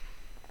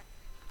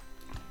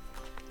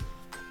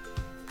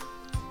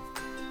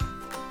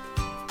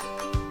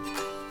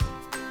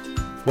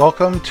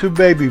Welcome to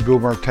Baby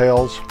Boomer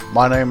Tales.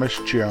 My name is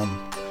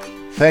Jim.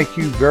 Thank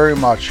you very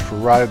much for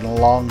riding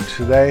along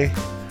today.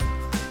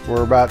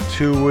 We're about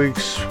 2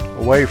 weeks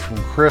away from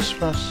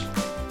Christmas.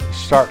 It's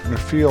starting to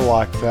feel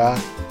like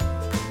that.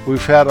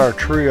 We've had our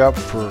tree up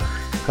for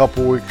a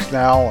couple weeks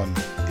now, and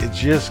it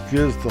just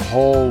gives the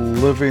whole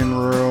living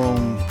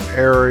room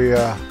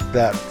area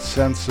that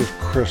sense of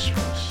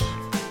Christmas.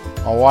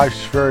 My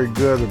wife's very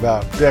good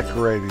about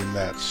decorating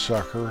that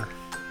sucker.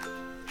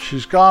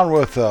 She's gone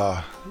with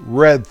a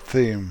red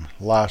theme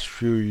last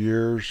few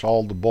years.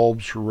 All the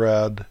bulbs are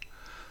red.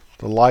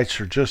 The lights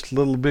are just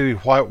little bitty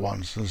white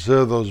ones instead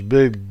of those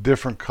big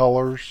different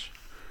colors.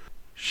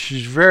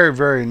 She's very,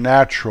 very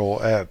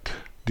natural at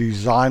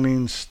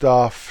designing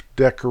stuff,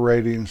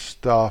 decorating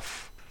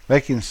stuff,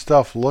 making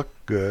stuff look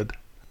good.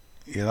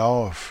 You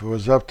know, if it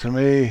was up to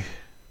me,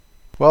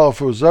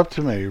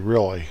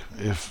 really,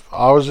 if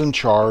I was in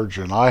charge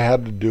and I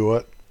had to do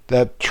it,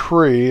 that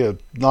tree,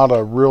 not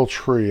a real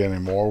tree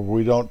anymore,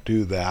 we don't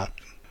do that.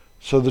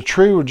 So the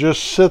tree would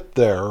just sit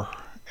there,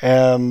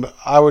 and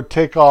I would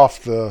take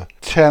off the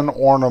 10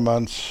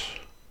 ornaments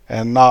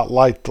and not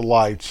light the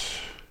lights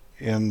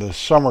in the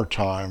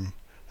summertime.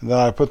 And then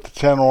I put the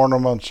 10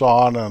 ornaments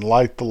on and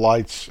light the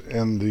lights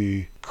in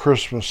the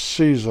Christmas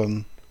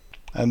season,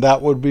 and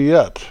that would be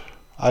it.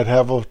 I'd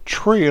have a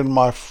tree in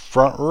my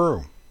front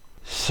room.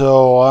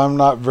 So I'm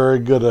not very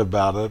good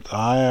about it.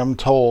 I am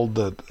told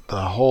that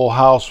the whole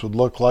house would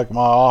look like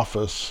my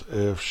office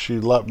if she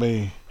let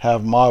me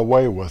have my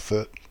way with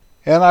it.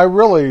 And I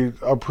really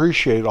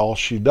appreciate all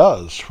she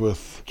does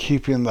with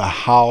keeping the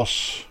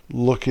house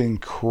looking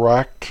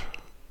correct.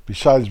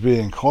 Besides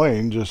being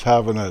clean, just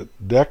having it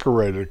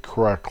decorated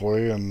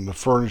correctly and the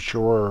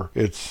furniture where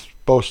it's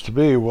supposed to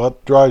be.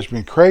 What drives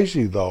me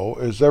crazy, though,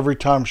 is every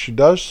time she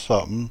does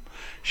something,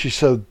 she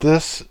said,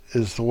 "This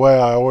is the way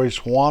I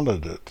always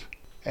wanted it."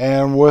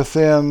 And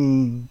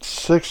within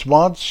 6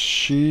 months,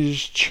 she's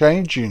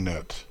changing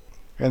it.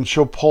 And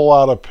she'll pull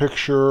out a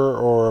picture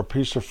or a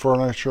piece of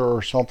furniture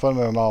or something,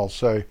 and I'll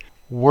say,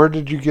 "Where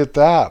did you get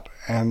that?"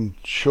 And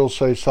she'll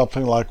say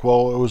something like,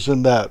 "Well, it was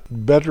in that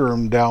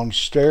bedroom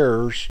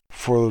downstairs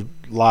for the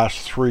last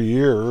 3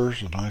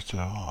 years." And I say,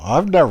 "Oh,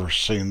 I've never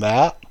seen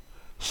that."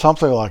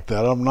 Something like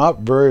that. I'm not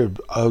very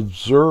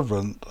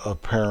observant,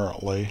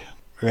 apparently,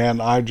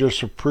 and I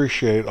just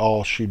appreciate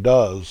all she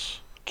does,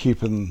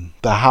 keeping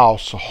the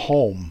house a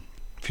home,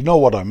 if you know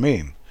what I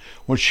mean.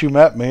 When she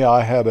met me,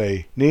 I had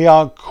a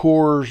neon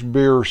Coors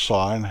beer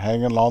sign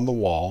hanging on the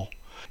wall,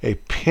 a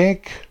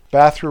pink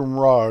bathroom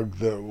rug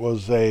that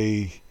was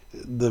the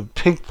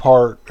pink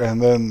part,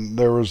 and then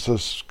there was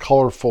this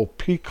colorful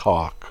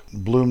peacock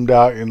bloomed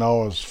out,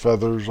 as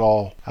feathers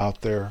all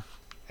out there,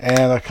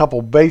 and a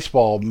couple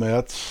baseball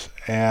mitts,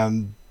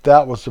 and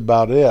that was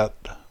about it.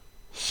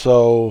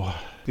 So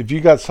if you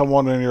got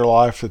someone in your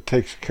life that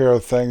takes care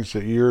of things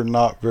that you're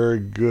not very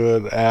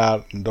good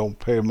at and don't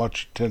pay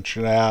much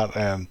attention at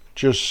and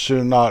just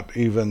soon not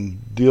even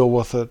deal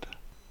with it,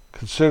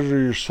 consider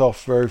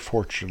yourself very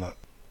fortunate.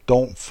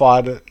 Don't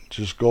fight it.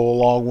 Just go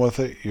along with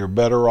it. You're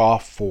better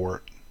off for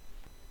it.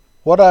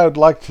 What I would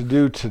like to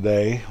do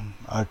today,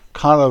 I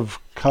kind of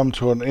come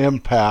to an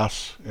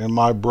impasse in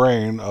my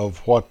brain of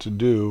what to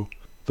do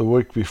the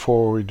week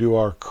before we do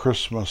our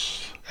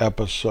Christmas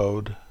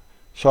episode.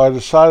 So I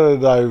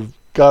decided I've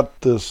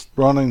got this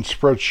running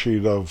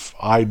spreadsheet of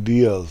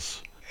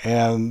ideas,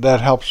 and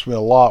that helps me a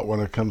lot when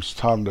it comes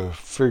time to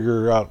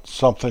figure out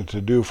something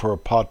to do for a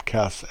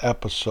podcast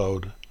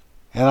episode.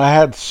 And I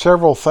had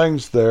several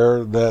things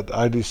there that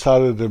I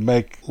decided to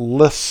make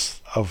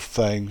lists of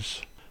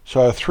things.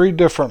 So I have 3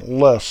 different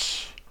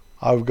lists.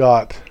 I've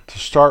got, to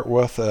start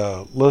with,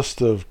 a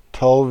list of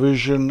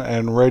television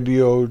and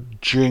radio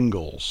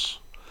jingles.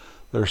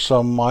 There's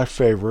some of my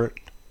favorite.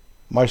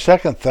 My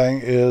second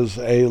thing is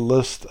a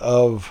list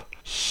of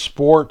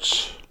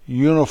sports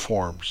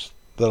uniforms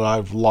that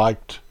I've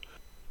liked,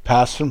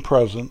 past and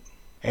present.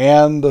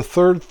 And the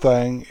third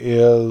thing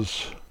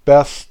is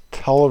best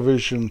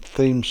television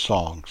theme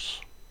songs.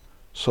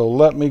 So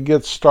let me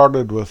get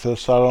started with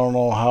this. I don't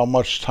know how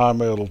much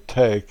time it'll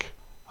take.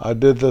 I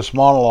did this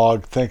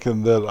monologue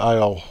thinking that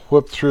I'll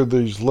whip through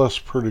these lists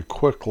pretty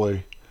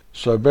quickly.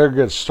 So I better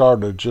get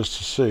started just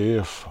to see.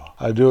 If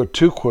I do it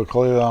too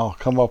quickly, then I'll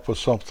come up with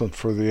something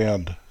for the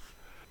end.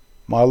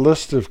 My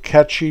list of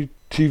catchy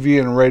TV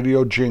and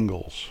radio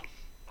jingles.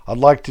 I'd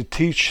like to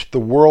teach the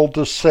world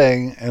to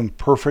sing in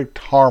perfect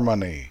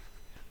harmony.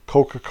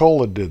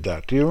 Coca-Cola did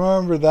that. Do you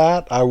remember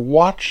that? I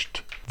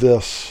watched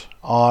this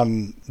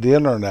on the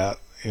internet,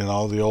 it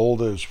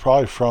was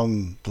probably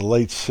from the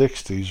late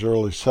 60s,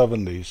 early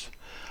 70s.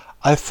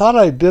 I thought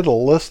I did a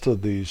list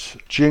of these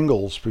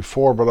jingles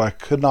before, but I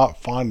could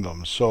not find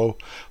them. So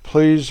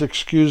please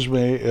excuse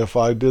me if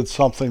I did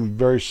something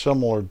very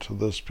similar to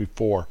this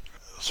before.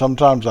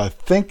 Sometimes I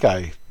think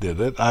I did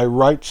it. I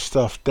write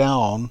stuff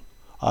down.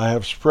 I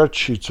have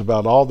spreadsheets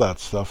about all that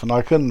stuff, and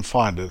I couldn't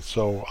find it,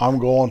 so I'm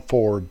going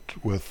forward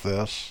with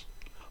this.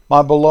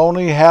 My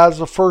baloney has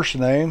a first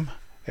name.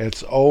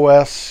 It's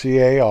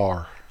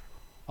Oscar,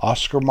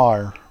 Oscar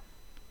Mayer.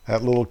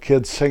 That little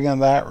kid singing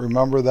that,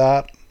 remember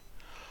that?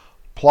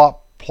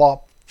 Plop,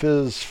 plop,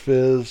 fizz,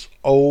 fizz,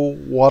 oh,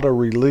 what a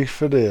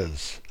relief it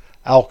is.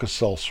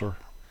 Alka-Seltzer.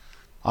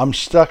 I'm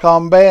stuck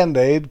on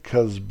Band-Aid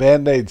 'cause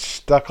Band-Aid's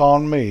stuck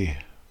on me.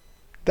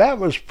 That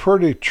was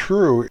pretty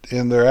true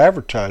in their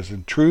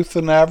advertising. Truth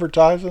in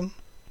advertising.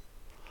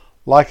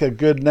 Like a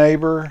good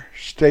neighbor,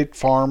 State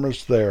Farm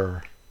is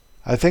there.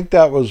 I think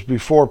that was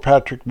before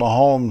Patrick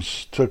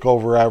Mahomes took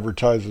over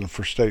advertising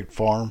for State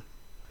Farm.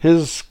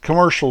 His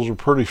commercials are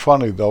pretty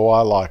funny, though.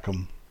 I like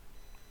them.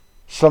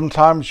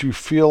 Sometimes you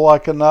feel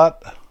like a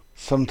nut,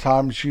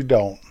 sometimes you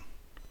don't.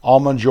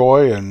 Almond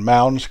Joy and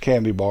Mounds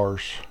candy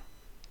bars.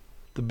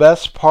 The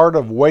best part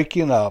of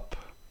waking up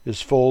is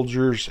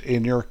Folgers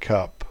in your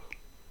cup.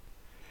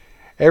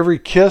 Every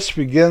kiss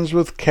begins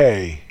with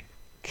K.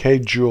 K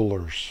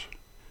Jewelers.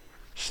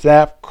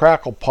 Snap,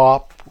 Crackle,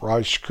 Pop,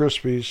 Rice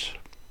Krispies.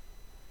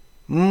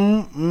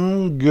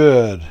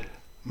 Good.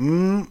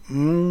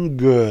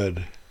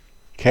 Good.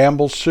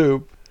 Campbell's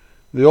Soup.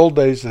 The old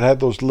days that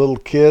had those little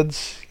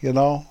kids,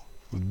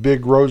 with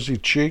big rosy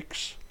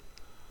cheeks.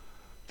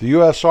 The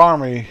U.S.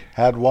 Army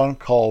had one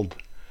called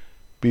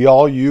Be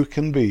All You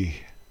Can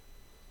Be.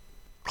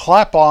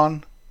 Clap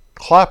on,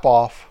 clap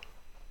off.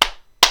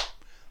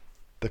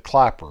 The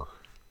clapper.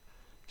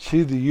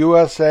 See the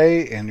USA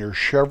in your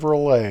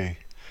Chevrolet.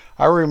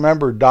 I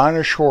remember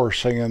Dinah Shore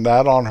singing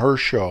that on her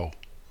show.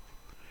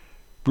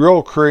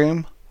 Brill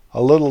cream,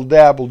 a little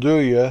dab will do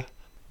ya.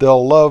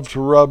 They'll love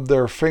to rub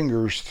their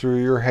fingers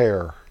through your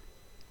hair.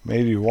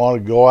 Made you want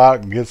to go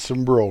out and get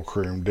some Brill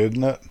cream,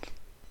 didn't it?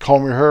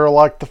 Comb your hair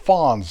like the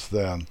Fonz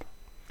then.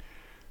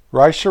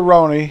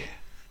 Rice-A-Roni,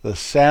 the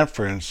San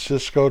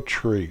Francisco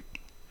treat.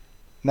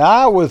 Now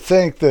I would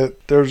think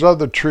that there's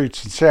other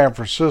treats in San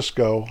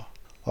Francisco.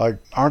 Like,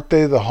 aren't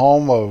they the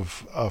home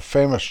of a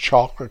famous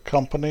chocolate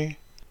company?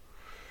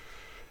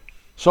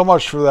 So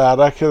much for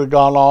that. I could have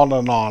gone on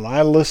and on.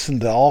 I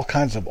listened to all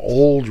kinds of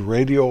old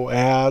radio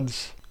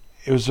ads.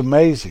 It was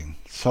amazing,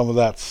 some of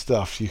that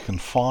stuff you can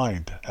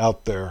find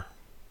out there.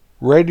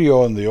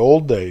 Radio in the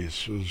old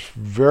days was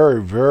very,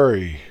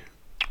 very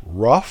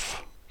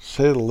rough, to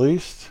say the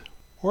least.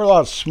 We're a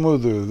lot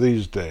smoother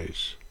these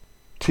days.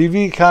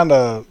 TV kind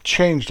of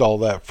changed all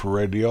that for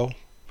radio,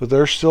 but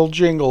there's still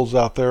jingles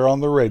out there on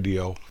the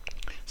radio.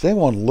 Does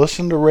anyone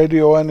listen to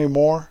radio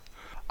anymore?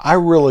 I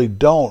really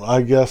don't.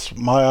 I guess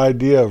my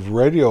idea of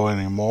radio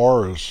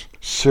anymore is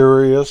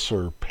Sirius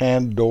or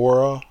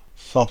Pandora,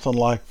 something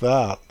like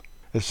that.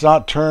 It's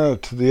not turning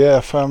it to the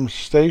FM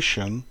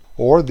station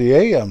or the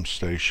AM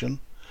station.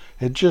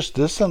 It just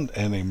isn't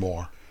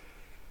anymore.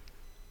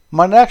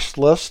 My next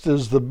list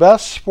is the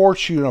best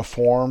sports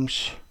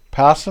uniforms,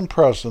 past and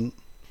present.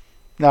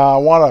 Now, I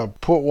want to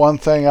put one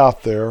thing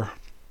out there.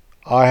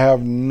 I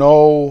have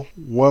no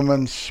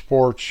women's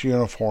sports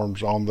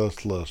uniforms on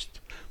this list.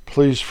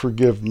 Please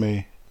forgive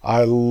me.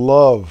 I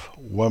love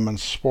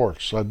women's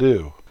sports. I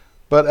do.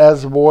 But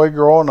as a boy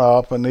growing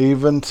up, and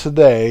even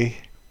today,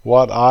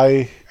 what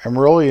I am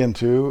really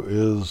into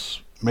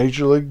is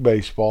Major League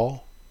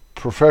Baseball,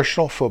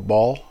 professional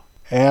football,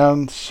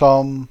 and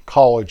some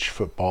college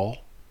football,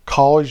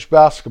 college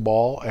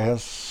basketball,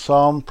 and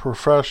some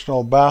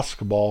professional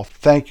basketball.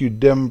 Thank you,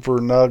 Denver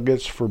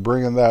Nuggets, for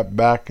bringing that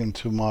back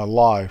into my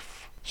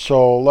life.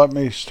 So let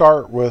me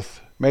start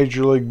with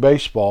Major League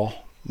Baseball.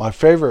 My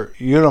favorite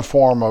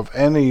uniform of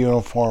any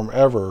uniform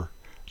ever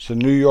is the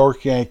New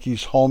York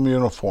Yankees home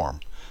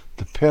uniform.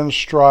 The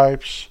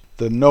pinstripes,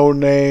 the no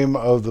name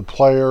of the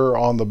player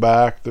on the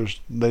back.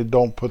 They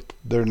don't put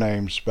their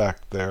names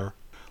back there.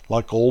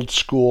 Like old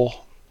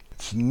school.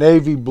 It's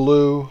navy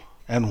blue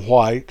and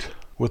white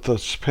with the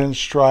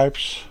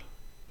pinstripes.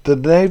 The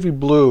navy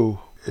blue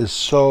is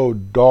so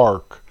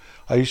dark.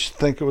 I used to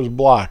think it was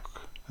black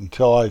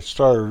until I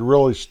started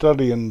really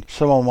studying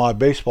some of my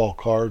baseball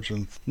cards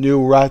and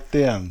knew right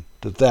then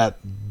that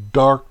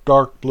dark,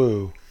 dark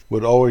blue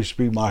would always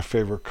be my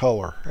favorite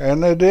color.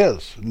 And it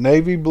is.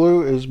 Navy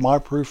blue is my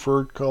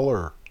preferred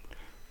color.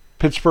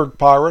 Pittsburgh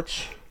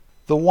Pirates.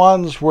 The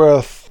ones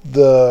with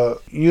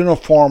the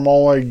uniform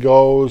only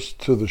goes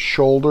to the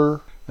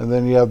shoulder, and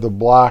then you have the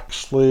black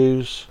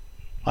sleeves.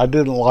 I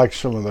didn't like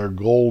some of their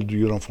gold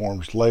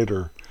uniforms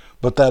later,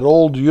 but that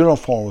old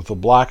uniform with the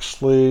black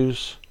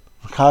sleeves,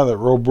 the kind that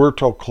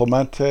Roberto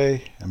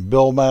Clemente and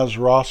Bill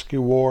Mazeroski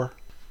wore,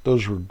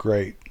 those were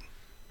great.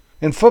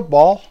 In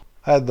football,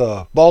 I had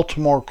the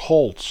Baltimore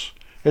Colts.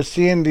 It's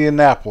the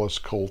Indianapolis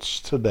Colts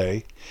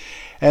today.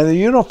 And the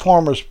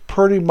uniform is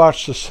pretty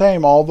much the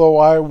same, although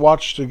I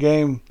watched a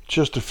game,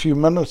 just a few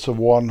minutes of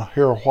one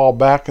here a while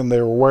back, and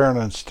they were wearing,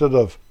 instead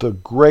of the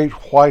great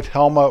white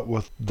helmet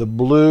with the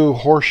blue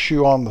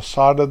horseshoe on the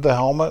side of the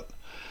helmet,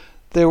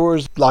 there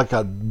was like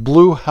a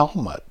blue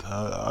helmet.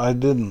 I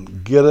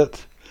didn't get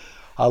it.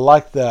 I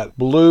like that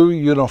blue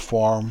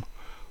uniform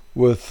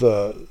with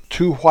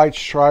two white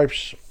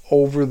stripes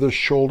over the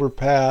shoulder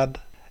pad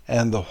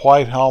and the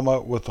white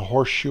helmet with the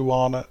horseshoe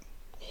on it,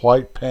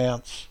 white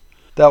pants.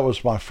 That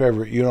was my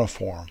favorite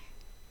uniform.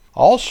 I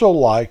also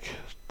like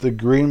the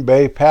Green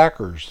Bay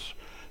Packers.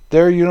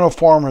 Their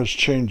uniform has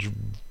changed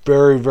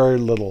very, very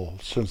little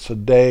since the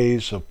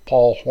days of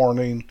Paul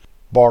Hornung,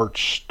 Bart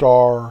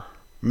Starr,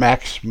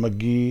 Max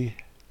McGee,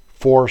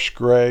 Forrest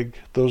Gregg,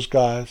 those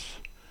guys.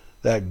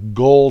 That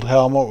gold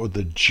helmet with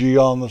the G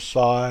on the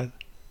side,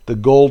 the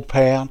gold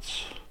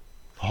pants,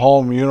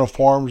 home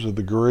uniforms of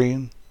the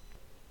green.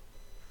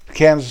 The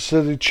Kansas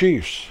City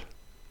Chiefs.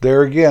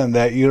 There again,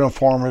 that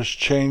uniform has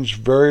changed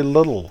very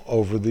little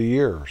over the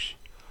years.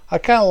 I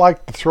kind of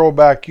like the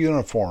throwback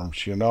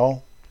uniforms, you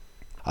know.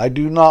 I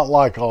do not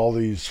like all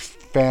these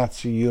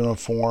fancy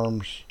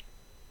uniforms.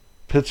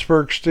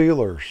 Pittsburgh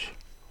Steelers.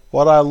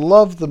 What I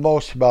love the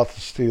most about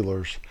the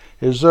Steelers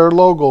is their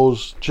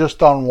logo's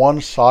just on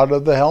one side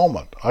of the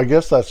helmet. I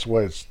guess that's the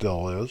way it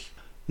still is.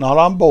 Not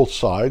on both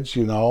sides,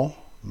 you know.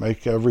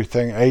 Make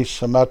everything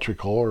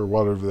asymmetrical or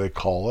whatever they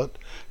call it.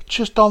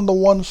 Just on the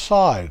one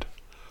side.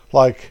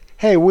 Like,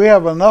 hey, we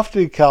have enough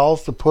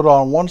decals to put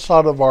on one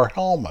side of our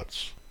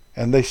helmets.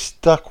 And they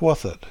stuck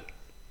with it.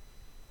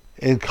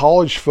 In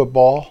college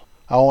football,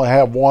 I only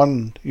have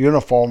one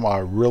uniform I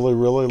really,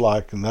 really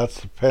like, and that's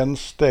the Penn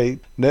State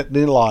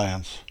Nittany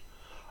Lions.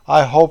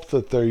 I hope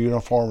that their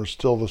uniform is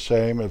still the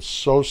same. It's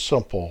so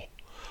simple.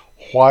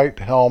 White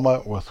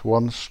helmet with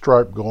one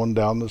stripe going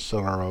down the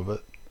center of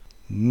it.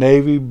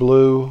 Navy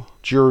blue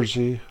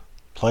jersey,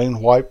 plain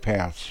white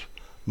pants.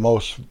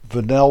 Most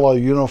vanilla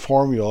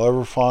uniform you'll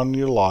ever find in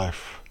your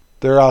life.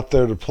 They're out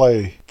there to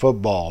play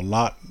football,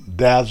 not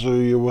dazzle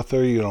you with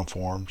their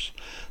uniforms.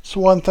 So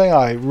one thing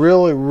I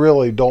really,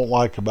 really don't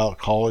like about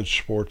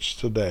college sports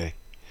today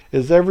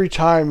is every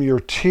time your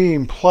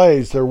team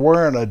plays, they're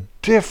wearing a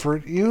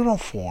different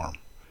uniform.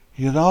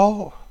 You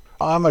know,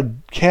 I'm a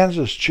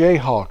Kansas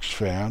Jayhawks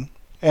fan,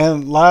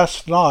 and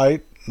last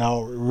night,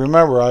 now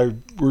remember I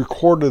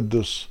recorded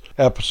this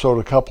episode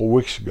a couple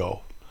weeks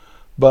ago,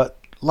 but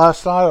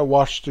last night I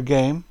watched the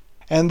game,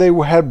 and they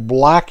had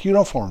black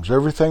uniforms.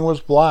 Everything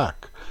was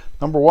black.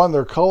 Number one,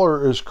 their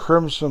color is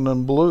crimson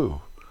and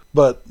blue,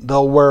 but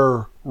they'll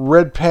wear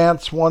red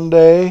pants one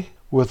day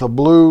with a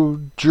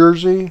blue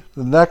jersey.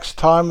 The next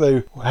time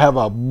they have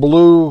a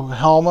blue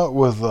helmet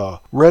with a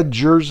red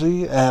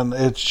jersey, and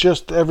it's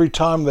just every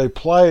time they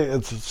play,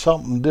 it's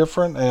something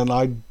different, and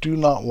I do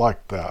not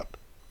like that.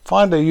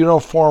 Find a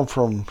uniform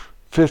from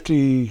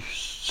 50,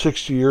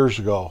 60 years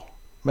ago.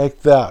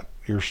 Make that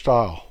your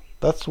style.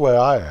 That's the way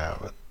I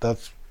have it.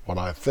 That's what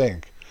I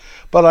think.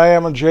 But I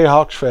am a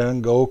Jayhawks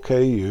fan. Go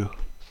KU,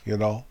 you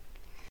know.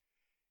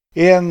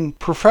 In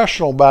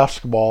professional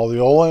basketball, the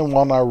only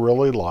one I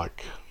really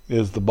like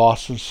is the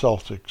Boston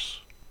Celtics.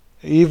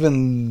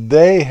 Even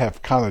they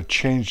have kind of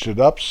changed it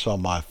up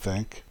some, I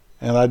think.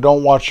 And I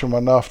don't watch them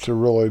enough to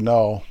really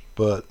know.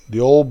 But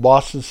the old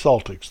Boston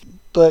Celtics,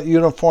 that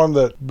uniform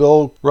that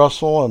Bill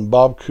Russell and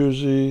Bob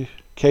Cousy,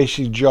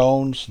 Casey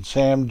Jones and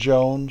Sam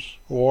Jones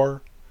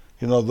wore,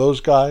 you know, those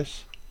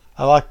guys,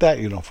 I like that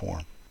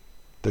uniform.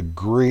 The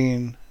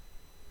green.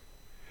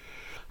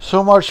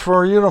 So much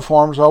for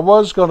uniforms. I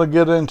was going to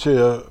get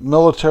into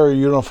military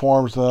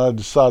uniforms, and I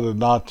decided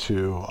not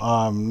to.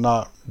 I'm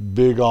not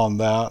big on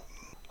that.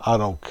 I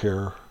don't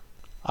care.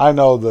 I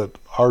know that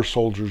our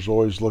soldiers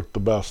always look the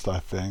best, I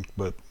think,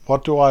 but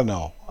what do I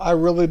know? I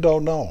really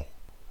don't know.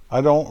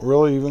 I don't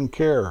really even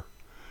care.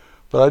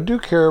 But I do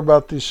care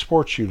about these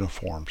sports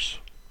uniforms.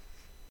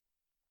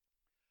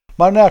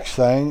 My next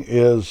thing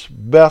is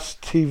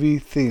best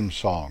TV theme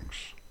songs.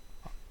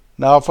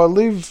 Now, if I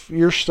leave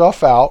your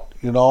stuff out,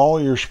 you know,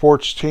 your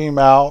sports team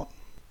out,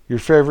 your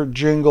favorite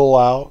jingle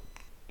out,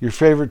 your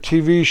favorite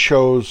TV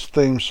show's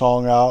theme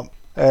song out,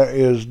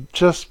 is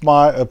just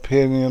my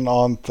opinion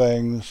on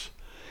things.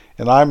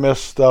 And I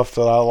miss stuff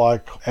that I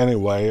like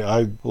anyway.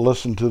 I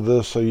listen to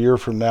this a year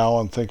from now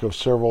and think of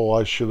several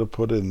I should have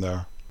put in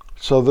there.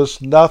 So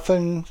there's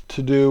nothing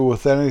to do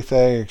with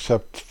anything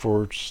except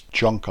for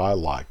junk I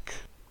like.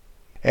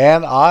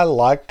 And I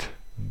liked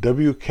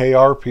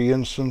WKRP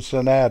in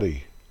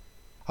Cincinnati.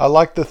 I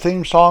like the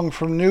theme song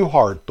from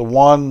Newhart, the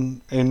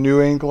one in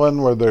New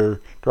England where they're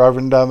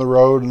driving down the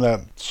road and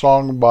that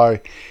song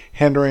by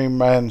Henry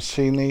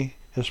Mancini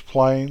is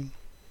playing.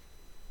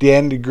 The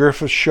Andy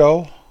Griffith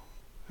Show.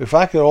 If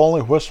I could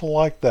only whistle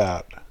like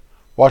that.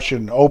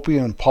 Watching Opie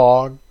and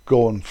Pog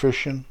going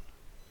fishing.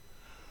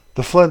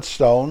 The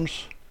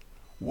Flintstones.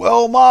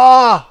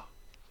 Wilma!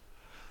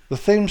 The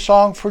theme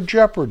song for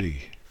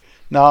Jeopardy.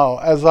 Now,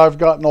 as I've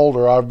gotten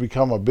older, I've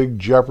become a big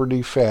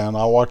Jeopardy fan.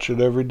 I watch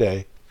it every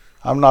day.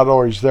 I'm not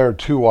always there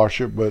to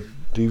watch it, but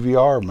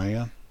DVR,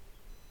 man.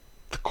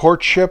 The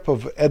Courtship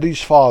of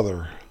Eddie's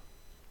Father.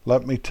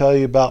 Let me tell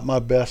you about my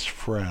best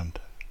friend.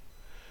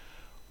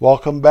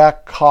 Welcome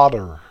Back,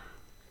 Kotter.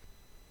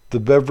 The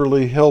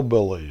Beverly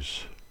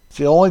Hillbillies. It's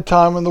the only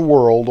time in the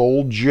world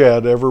old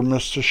Jed ever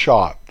missed a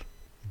shot.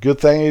 Good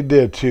thing he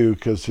did, too,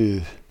 because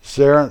his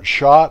errant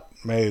shot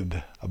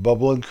made a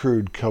bubbling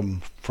crude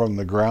come from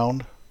the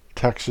ground.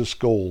 Texas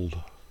Gold.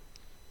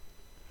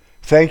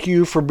 Thank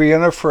you for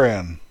being a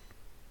friend.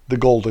 The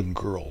Golden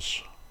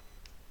Girls.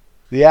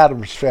 The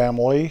Addams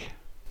Family.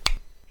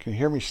 Can you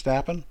hear me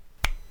snapping?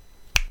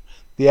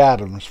 The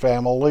Addams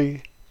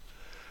Family.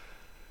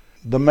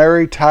 The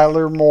Mary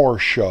Tyler Moore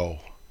Show.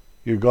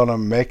 you're going to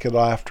make it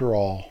after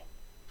all.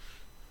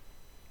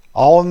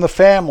 All in the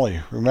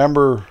Family.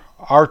 Remember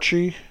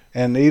Archie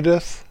and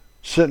Edith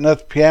sitting at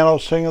the piano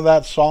singing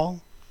that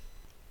song?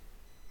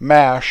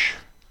 MASH.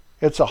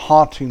 It's a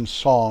haunting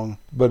song,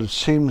 but it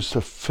seems to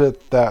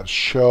fit that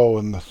show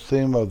and the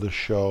theme of the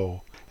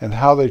show and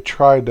how they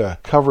tried to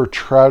cover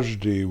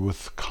tragedy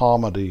with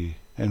comedy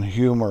and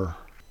humor.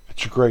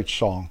 It's a great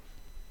song.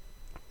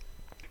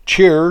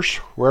 Cheers,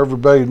 where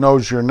everybody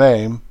knows your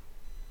name.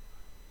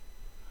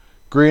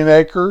 Green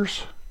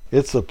Acres,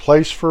 it's a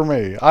place for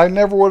me. I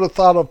never would have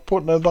thought of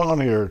putting it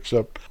on here,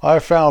 except I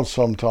found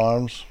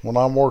sometimes when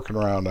I'm working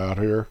around out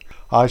here,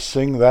 I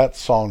sing that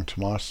song to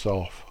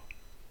myself.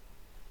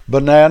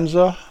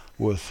 Bonanza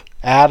with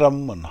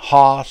Adam and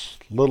Hoss,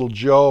 Little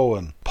Joe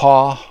and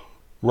Pa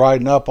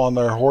riding up on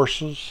their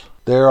horses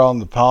there on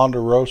the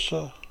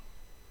Ponderosa.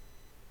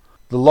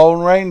 The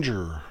Lone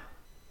Ranger,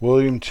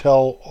 William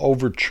Tell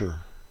Overture.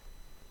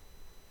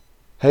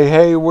 Hey,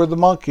 hey, we're the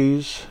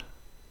Monkees.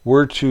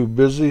 We're too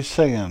busy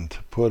singing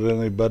to put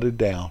anybody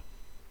down.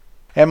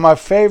 And my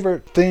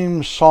favorite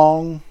theme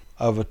song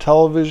of a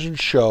television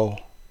show,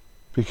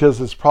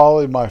 because it's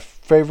probably my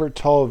favorite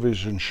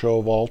television show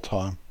of all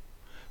time.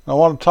 I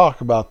want to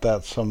talk about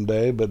that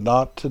someday, but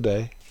not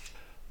today.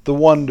 The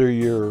Wonder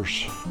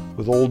Years,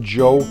 with old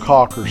Joe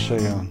Cocker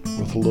saying,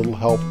 with a little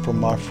help from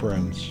my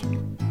friends.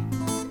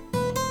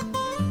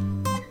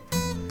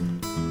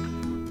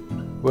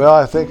 Well,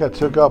 I think I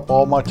took up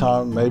all my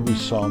time, maybe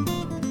some.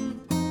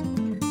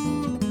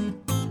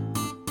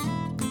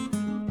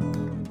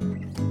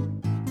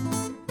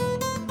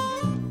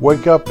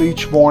 Wake up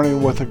each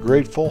morning with a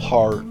grateful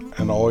heart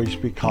and always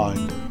be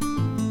kind.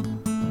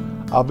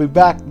 I'll be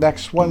back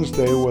next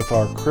Wednesday with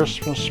our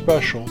Christmas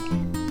special.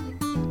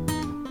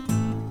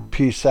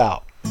 Peace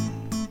out.